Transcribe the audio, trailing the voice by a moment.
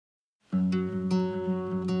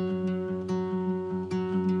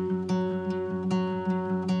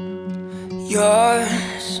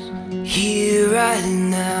yours here right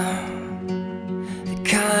now. The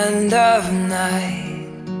kind of night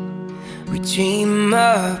we dream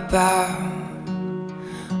about.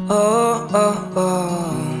 Oh, oh, oh,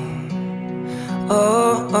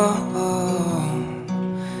 oh, oh, oh.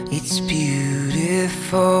 It's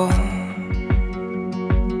beautiful.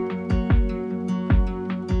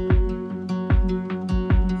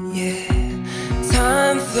 Yeah,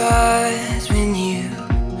 time flies when you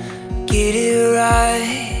get it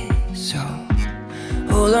right. So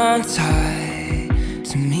hold on tight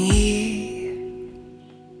to me.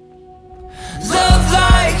 Love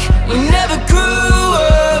like we never grew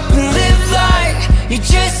up, and live like you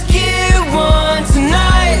just get one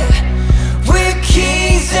tonight. We're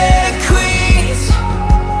kings and queens.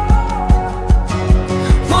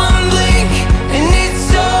 One blink and it's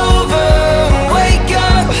over. Wake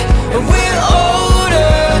up and we're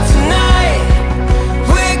older tonight.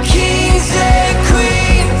 We're kings and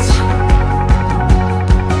queens.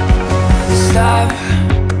 Stop,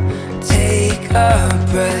 take a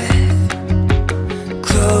breath,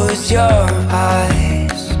 close your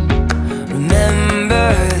eyes,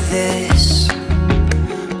 remember this.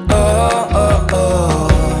 Oh, oh, oh,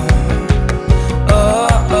 oh,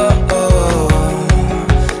 oh, oh,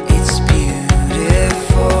 it's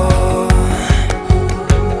beautiful.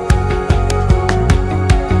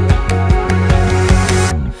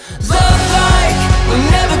 Love like we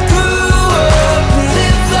never grew up, and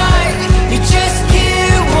live like you just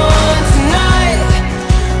get one tonight.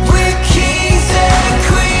 We're kings and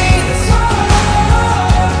queens.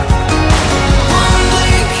 One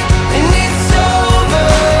blink and it's over.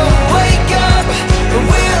 Wake up and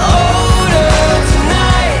we're older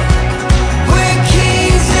tonight. We're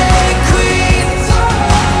kings and queens.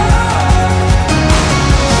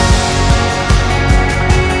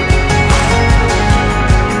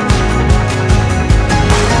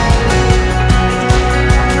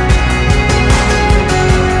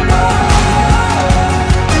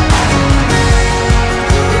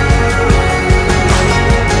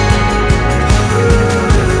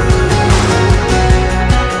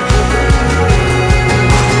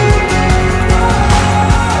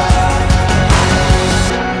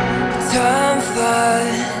 Time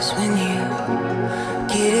flies when you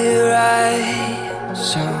get it right.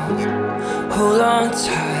 So hold on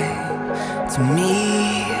tight to me.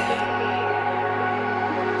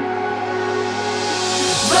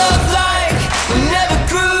 Love like we never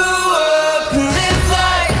grew up, and live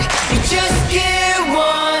like you just get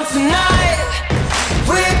one tonight.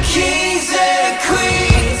 We're kings and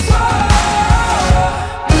queens.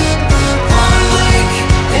 One blink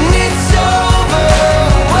and it's over.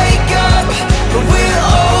 Wake up and we're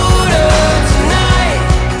older tonight.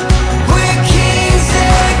 We're kings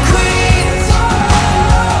and queens.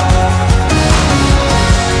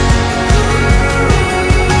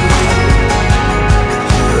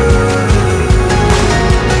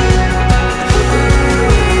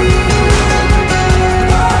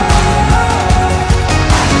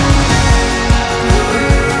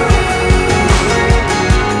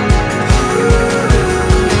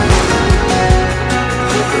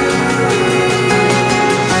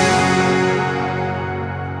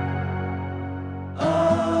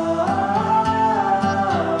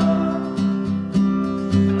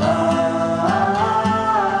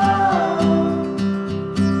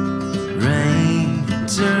 Rain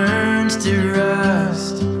turns to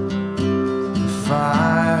rust, the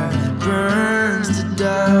fire that burns to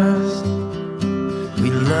dust. We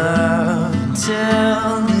love until